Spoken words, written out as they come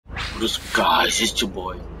What's up, guys? It's your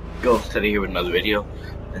boy Ghost today here with another video,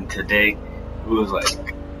 and today it was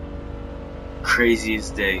like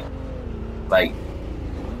craziest day, like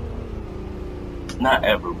not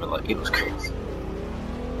ever, but like it was crazy.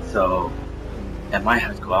 So at my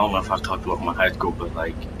high school, I don't know if I've talked about my high school, but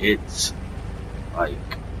like it's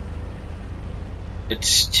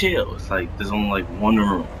chill. It's like there's only like one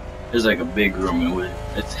room. There's like a big room, and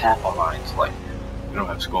it's half online. So like we don't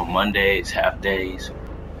have school on Mondays, half days.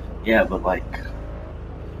 Yeah, but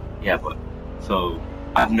so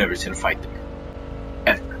I've never seen a fight there,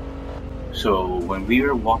 ever. So when we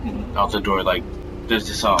were walking out the door, like there's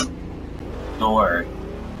this door,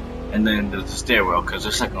 and then there's a stairwell because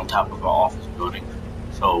it's like on top of our office building.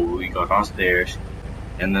 So we go downstairs,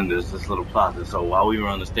 and then there's this little plaza. So while we were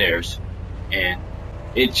on the stairs, and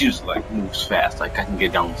it just like moves fast. Like I can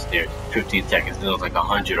get down the stairs in 15 seconds. There's like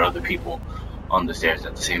 100 other people on the stairs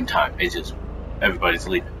at the same time. It's just everybody's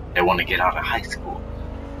leaving. They want to get out of high school.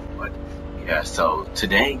 But yeah, so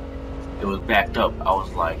today it was backed up. I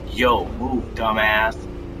was like, yo, move, dumbass.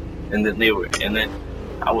 And then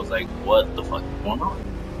I was like, what the fuck is going on?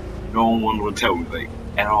 No one would tell me, like,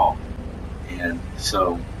 at all. And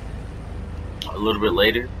so a little bit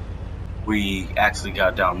later, we actually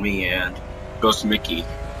got down, me and Ghost Mickey,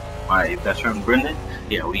 my best friend Brendan.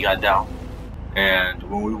 Yeah, we got down. And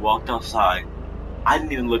when we walked outside, I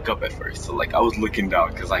didn't even look up at first. So like I was looking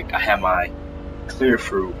down because like I had my clear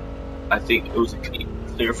fruit. I think it was a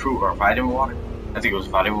clear fruit or vitamin water. I think it was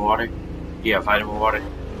vitamin water. Yeah, vitamin water.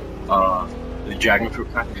 The dragon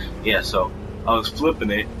fruit kind. Yeah, so I was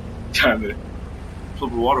flipping it, trying to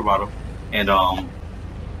flip a water bottle, and and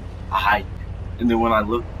then when I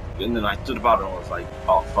looked, and then I stood about it and was like,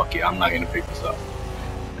 oh fuck it, I'm not gonna pick this up.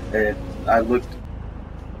 And I looked,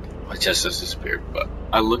 my chest just disappeared, but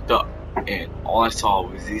I looked up, and all I saw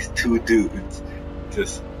was these two dudes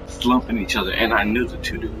just slumping each other, and I knew the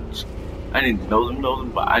two dudes. I didn't know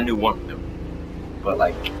them, but I knew one of them. But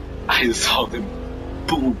like, I just saw them,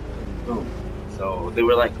 boom, boom. So they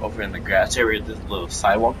were like over in the grass area, this little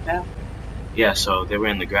sidewalk path. Yeah, so they were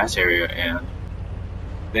in the grass area, and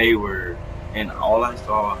all I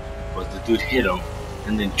saw was the dude hit him,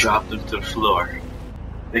 and then dropped him to the floor.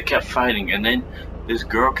 They kept fighting, and then this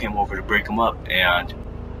girl came over to break them up, and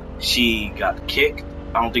she got kicked.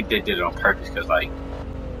 I don't think they did it on purpose, because like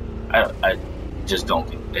I just don't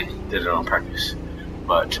think they did it on purpose.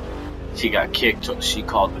 But she got kicked, so she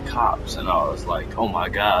called the cops, and I was like, oh my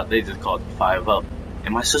god, they just called the 5-up.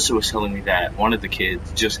 And my sister was telling me that one of the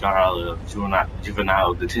kids just got out of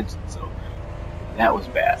juvenile detention, so that was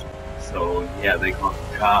bad. So yeah, they called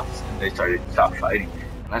the cops, and they started to stop fighting.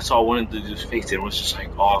 And I saw one of the dude's face, and it was just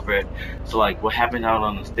like all red. So like what happened out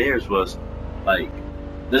on the stairs was like,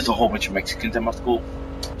 there's a whole bunch of Mexicans at my school.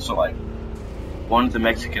 So like, one of the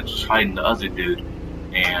Mexicans was fighting the other dude,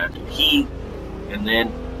 and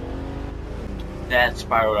then that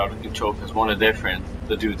spiraled out of control because one of their friends,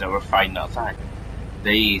 the dudes that were fighting outside,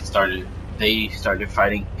 they started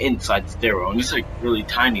fighting inside the stairwell, and it's like really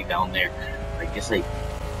tiny down there. Like it's like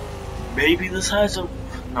maybe the size of,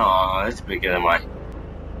 no, it's bigger than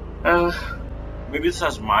maybe the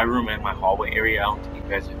size of my room and my hallway area. I don't think you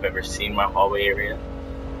guys have ever seen my hallway area.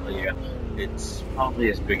 But yeah, it's probably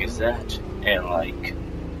as big as that, and like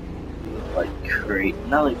great,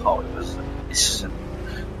 not like hallway, but it's just in the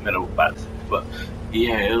middle of it. But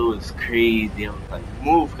yeah, it was crazy. I was like,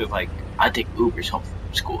 move, because like I take Ubers home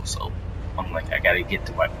from school, so I'm like, I gotta get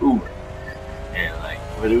to my Uber, and like,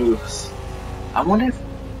 but it was, I wonder if,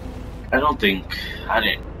 I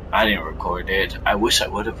didn't record it. I wish I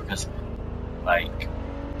would have, because like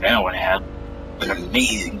then I would have had an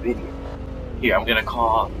amazing video. Here, I'm gonna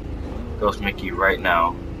call Ghost Mickey right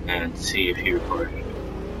now and see if he recorded it.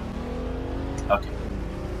 Okay.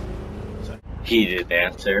 So he didn't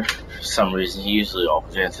answer. For some reason, he usually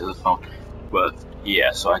always answers the phone. But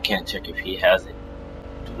yeah, so I can't check if he has it.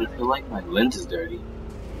 Dude, I feel like my lens is dirty.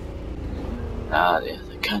 Yeah,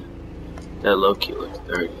 that low-key looks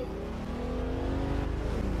dirty.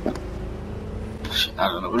 I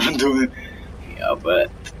don't know what I'm doing. Yeah,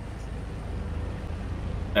 but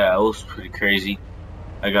yeah, it was pretty crazy.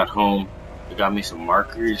 I got home, I got me some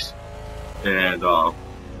markers and a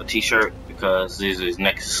t-shirt, because this is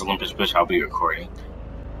Nexus Olympics, which I'll be recording.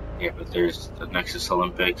 Yeah, but there's the Nexus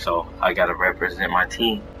Olympics, so I gotta represent my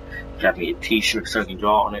team. Got me a t-shirt so I can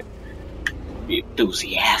draw on it. Be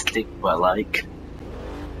enthusiastic, but like,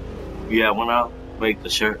 yeah, when I make the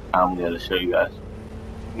shirt, I'm gonna show you guys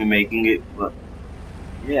me making it. But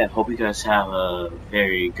yeah, hope you guys have a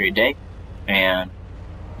very great day, and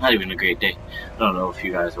not even a great day. I don't know if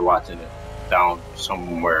you guys are watching it down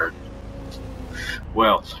somewhere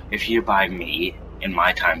Well, if you're by me in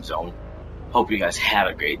my time zone, hope you guys have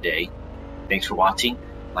a great day. Thanks for watching.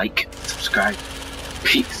 Like, subscribe.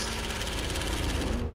 Peace.